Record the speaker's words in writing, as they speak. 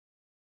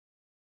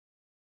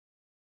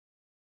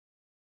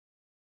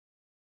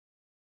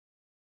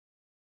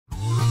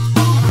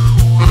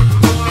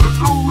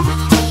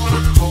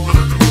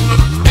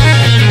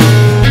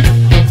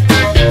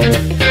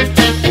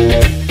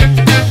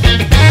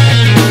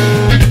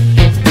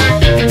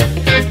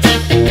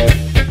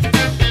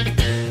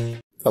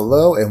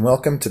Hello and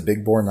welcome to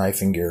Big Bore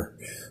Knife and Gear.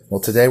 Well,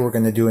 today we're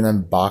going to do an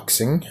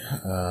unboxing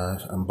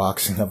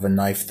of a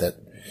knife that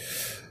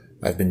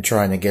I've been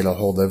trying to get a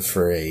hold of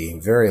for a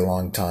very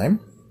long time.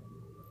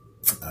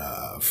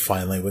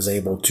 Finally was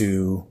able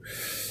to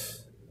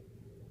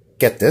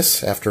get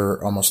this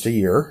after almost a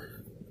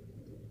year,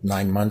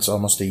 9 months,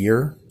 almost a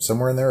year,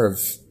 somewhere in there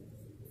of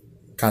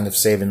kind of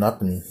saving up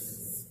and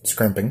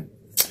scrimping.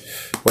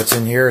 What's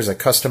in here is a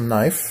custom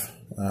knife.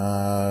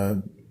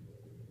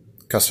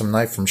 Custom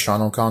knife from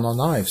Sean O'Connell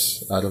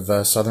Knives out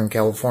of Southern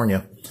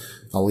California.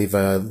 I'll leave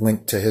a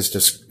link to his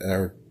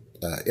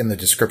in the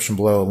description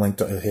below, a link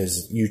to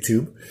his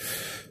YouTube.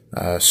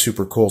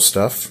 Super cool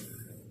stuff.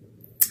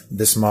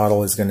 This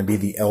model is going to be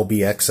the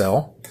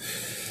Lbxl,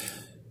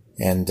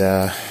 and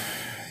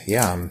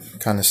yeah, I'm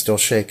kind of still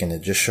shaking.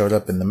 It just showed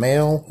up in the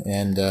mail,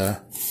 and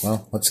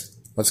well,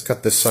 let's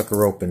cut this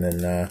sucker open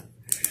and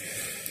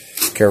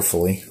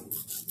carefully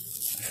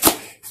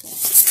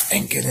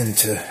and get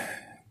into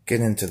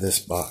this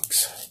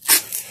box.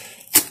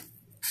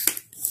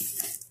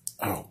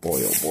 Oh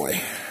boy, oh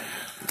boy.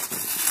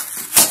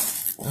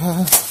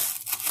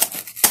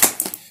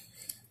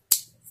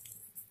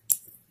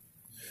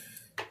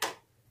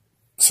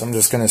 So I'm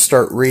just going to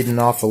start reading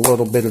off a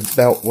little bit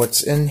about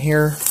what's in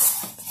here.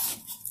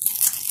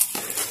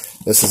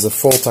 This is a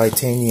full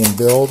titanium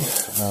build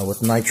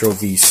with Nitro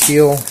V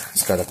steel.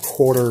 It's got a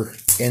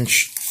 1/4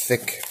 inch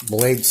thick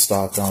blade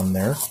stock on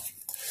there.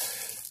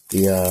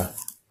 The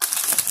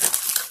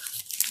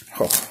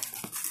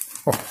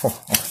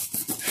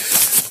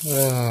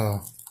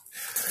oh,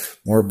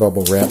 more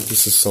bubble wrap.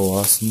 This is so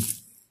awesome.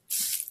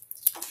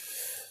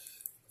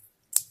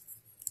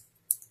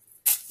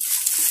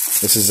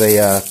 This is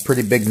a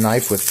pretty big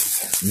knife with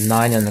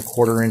 9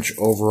 1/4 inch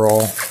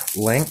overall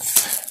length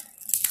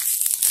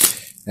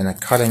and a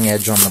cutting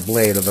edge on the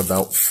blade of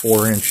about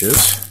 4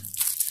 inches.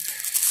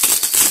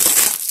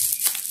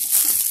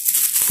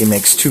 He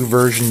makes 2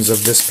 versions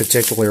of this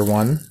particular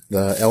one,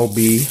 the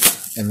LB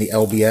and the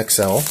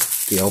Lbxl.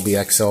 The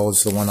Lbxl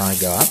is the one I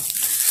got,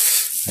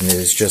 and it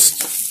is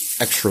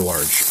just extra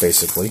large,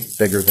 basically,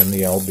 bigger than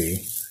the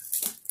LB.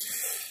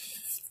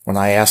 When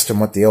I asked him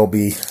what the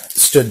LB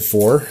stood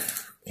for,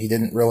 he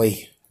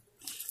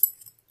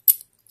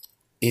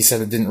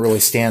said it didn't really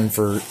stand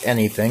for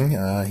anything.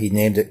 He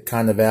named it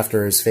kind of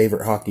after his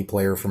favorite hockey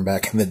player from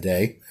back in the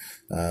day,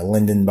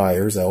 Lyndon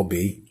Byers,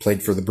 LB,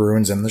 played for the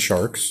Bruins and the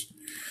Sharks.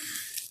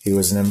 He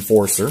was an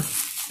enforcer,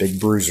 big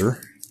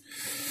bruiser.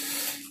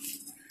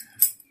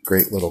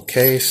 Great little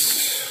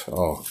case.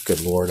 Oh,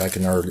 good Lord, I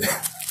can already...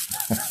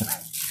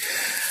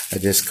 I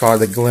just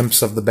caught a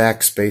glimpse of the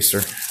back spacer.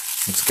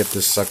 Let's get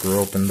this sucker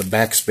open. The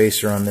back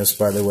spacer on this,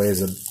 by the way,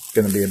 is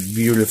going to be a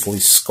beautifully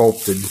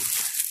sculpted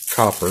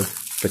copper,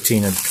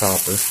 patinaed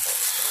copper.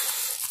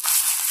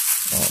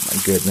 Oh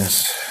my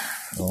goodness.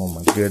 Oh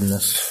my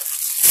goodness.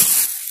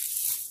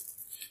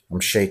 I'm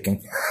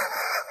shaking.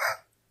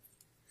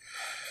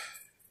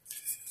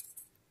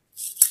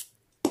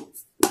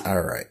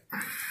 Alright.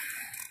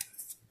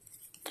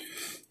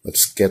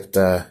 Let's get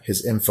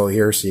his info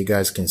here so you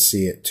guys can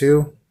see it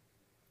too.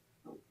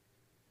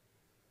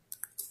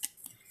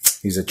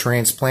 He's a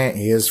transplant.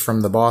 He is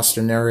from the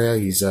Boston area.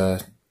 He's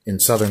in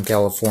Southern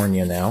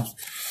California now.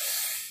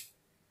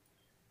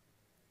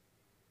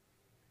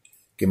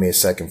 Give me a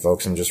second,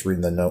 folks. I'm just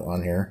reading the note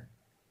on here.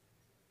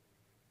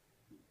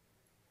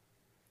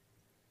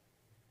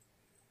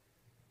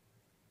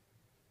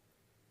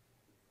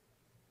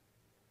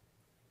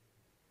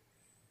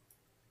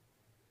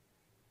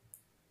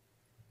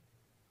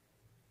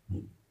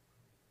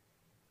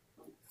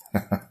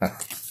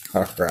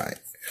 All right.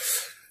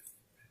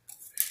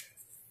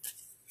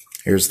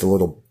 Here's the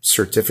little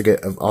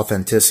certificate of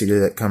authenticity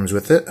that comes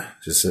with it.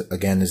 This,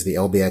 again, is the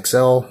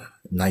Lbxl,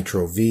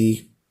 Nitro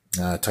V,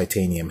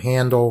 titanium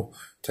handle,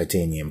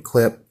 titanium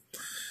clip,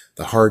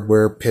 the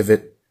hardware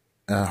pivot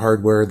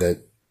hardware,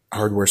 the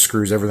hardware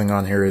screws, everything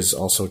on here is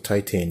also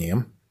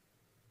titanium.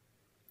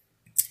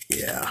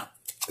 Yeah,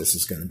 this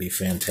is going to be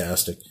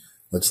fantastic.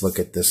 Let's look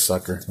at this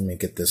sucker. Let me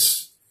get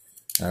this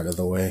out of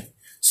the way.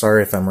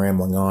 Sorry if I'm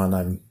rambling on.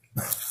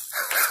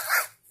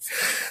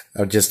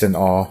 I'm just in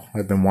awe.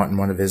 I've been wanting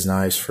one of his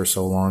knives for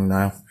so long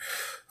now.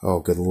 Oh,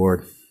 good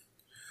Lord.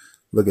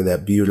 Look at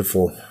that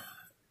beautiful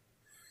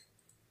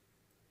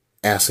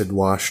acid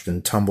washed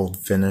and tumbled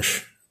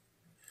finish.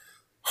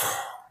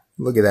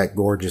 Look at that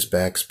gorgeous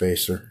back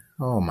spacer.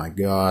 Oh my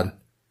God.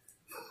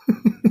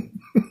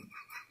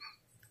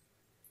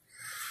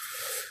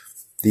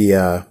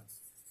 The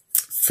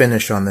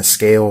finish on the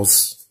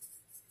scales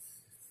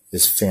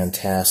is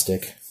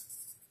fantastic.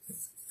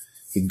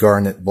 He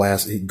garnet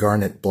blasted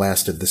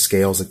the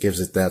scales. It gives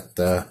it that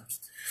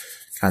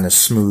kind of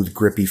smooth,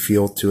 grippy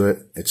feel to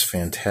it. It's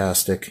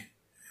fantastic.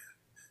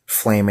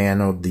 Flame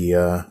anode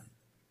the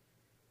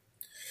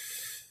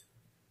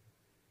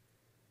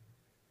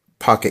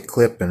pocket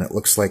clip, and it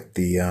looks like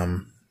the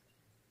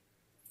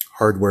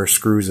hardware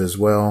screws as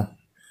well.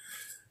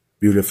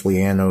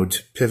 Beautifully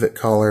anode pivot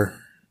collar.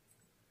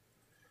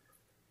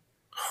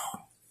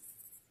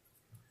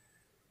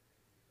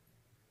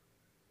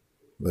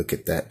 Look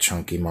at that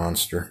chunky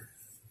monster.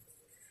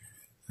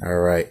 All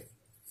right.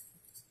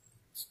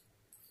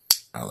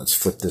 Now let's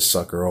flip this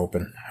sucker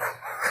open.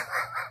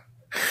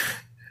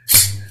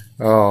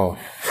 Oh.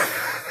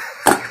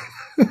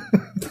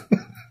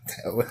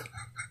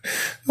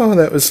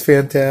 That was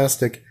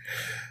fantastic.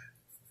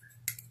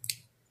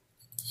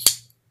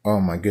 Oh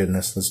my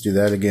goodness, let's do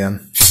that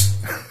again.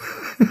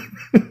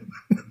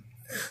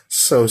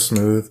 So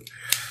smooth.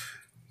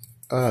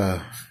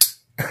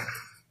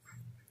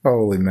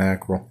 Holy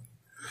mackerel.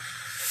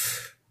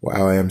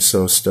 Wow, I am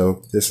so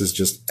stoked. This is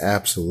just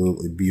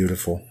absolutely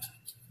beautiful.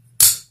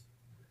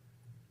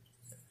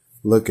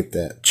 Look at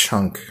that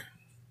chunk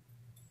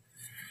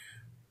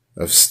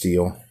of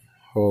steel.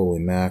 Holy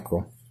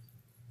mackerel.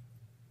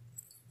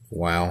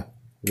 Wow,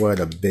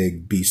 what a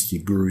big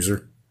beastie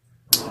bruiser.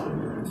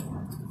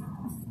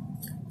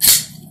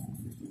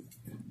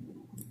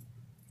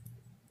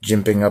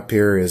 Jimping up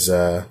here is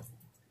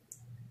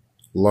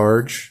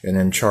large and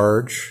in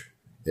charge.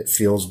 It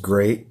feels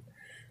great.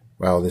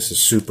 Wow, this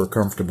is super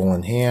comfortable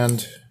in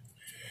hand.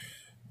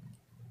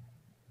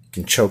 You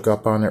can choke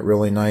up on it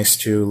really nice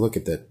too. Look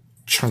at the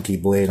chunky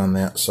blade on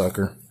that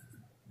sucker.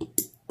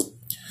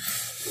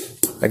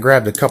 I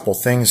grabbed a couple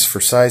things for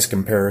size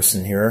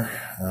comparison here.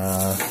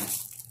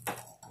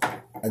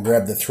 I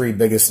grabbed the 3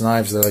 biggest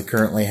knives that I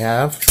currently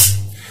have.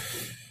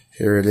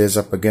 Here it is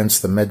up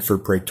against the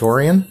Medford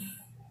Praetorian.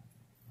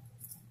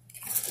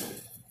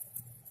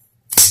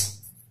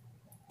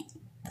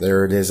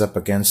 There it is up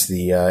against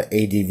the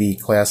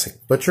ADV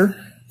Classic Butcher.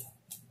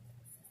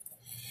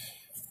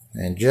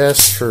 And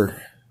just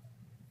for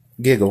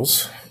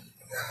giggles,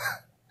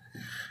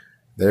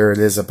 there it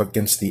is up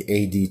against the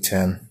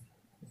AD10.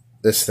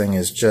 This thing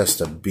is just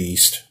a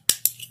beast.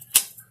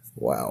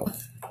 Wow.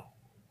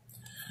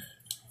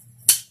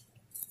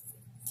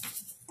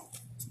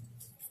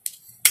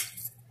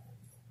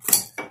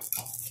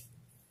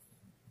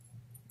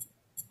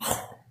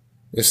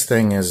 This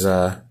thing is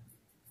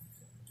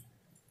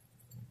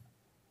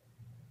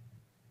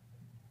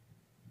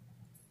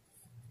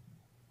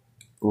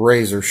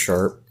razor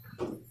sharp,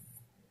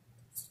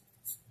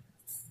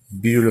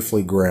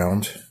 beautifully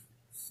ground,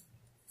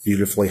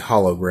 beautifully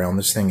hollow ground.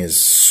 This thing is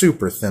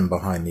super thin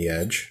behind the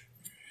edge.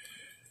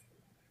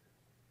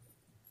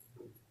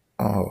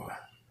 Oh,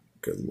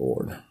 good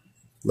Lord.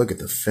 Look at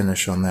the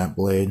finish on that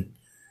blade.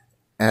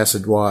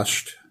 Acid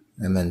washed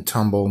and then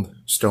tumbled,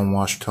 stone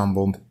washed,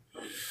 tumbled.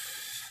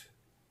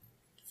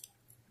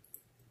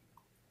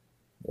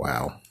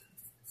 Wow.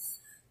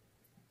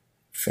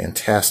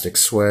 Fantastic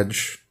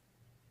swedge.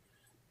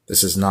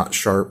 This is not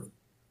sharp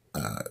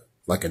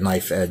like a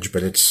knife edge,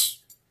 but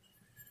it's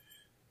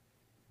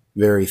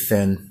very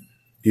thin,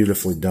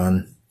 beautifully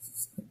done.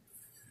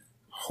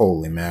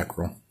 Holy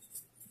mackerel.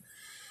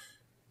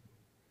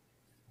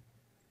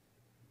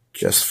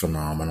 Just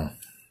phenomenal.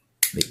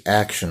 The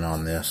action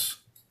on this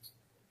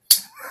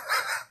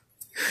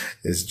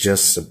is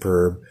just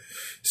superb.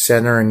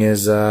 Centering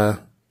is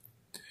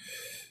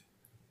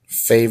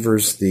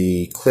favors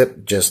the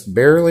clip just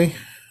barely,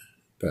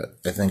 but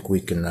I think we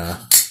can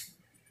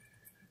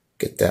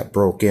get that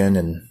broke in,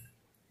 and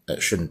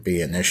that shouldn't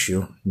be an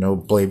issue. No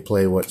blade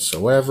play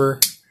whatsoever.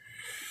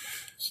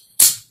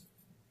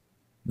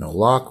 No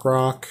lock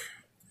rock.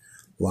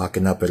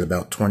 Locking up at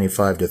about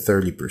 25 to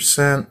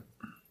 30%.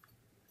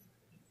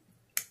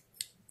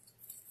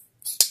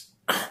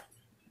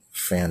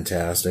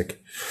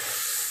 Fantastic.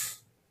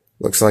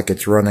 Looks like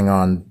it's running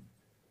on,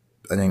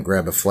 I didn't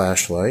grab a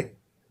flashlight,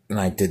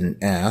 and I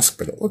didn't ask,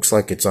 but it looks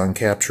like it's on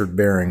captured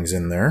bearings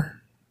in there.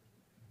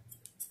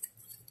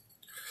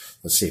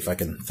 Let's see if I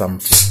can thumb.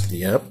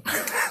 Yep.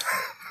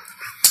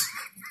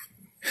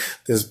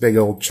 This big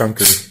old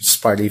chunker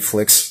Spidey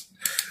flicks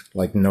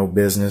like no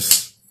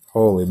business.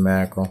 Holy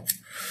mackerel.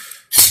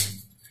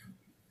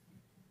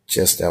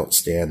 Just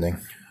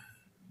outstanding.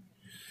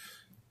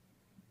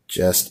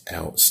 Just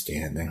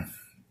outstanding.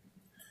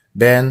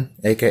 Ben,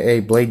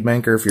 aka Blade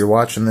Banker, if you're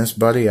watching this,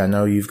 buddy, I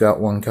know you've got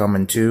one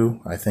coming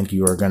too. I think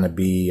you are going to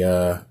be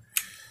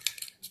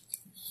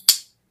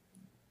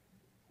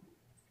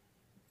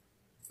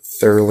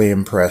thoroughly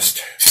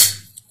impressed,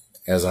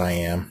 as I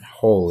am.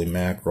 Holy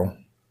mackerel.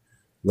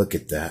 Look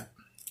at that.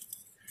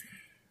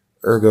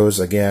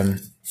 Ergos,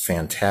 again,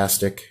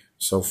 fantastic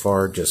so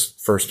far.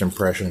 Just first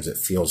impressions, it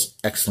feels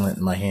excellent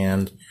in my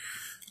hand.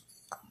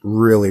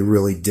 Really,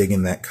 really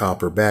digging that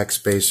copper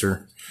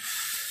backspacer.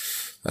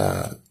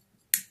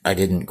 I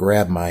didn't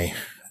grab my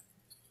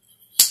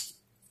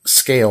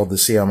scale to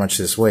see how much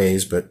this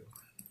weighs, but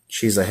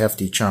she's a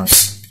hefty chunk,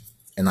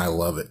 and I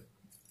love it.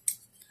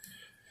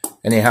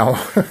 Anyhow,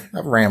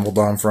 I've rambled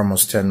on for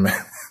almost 10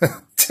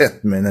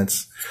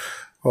 minutes.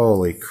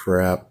 Holy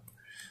crap.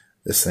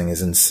 This thing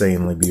is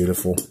insanely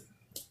beautiful.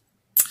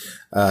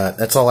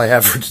 That's all I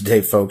have for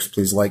today, folks.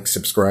 Please like,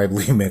 subscribe,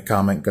 leave me a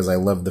comment, because I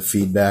love the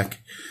feedback.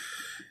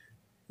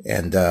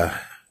 And,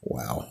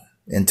 wow.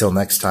 Until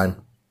next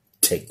time,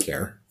 take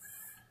care.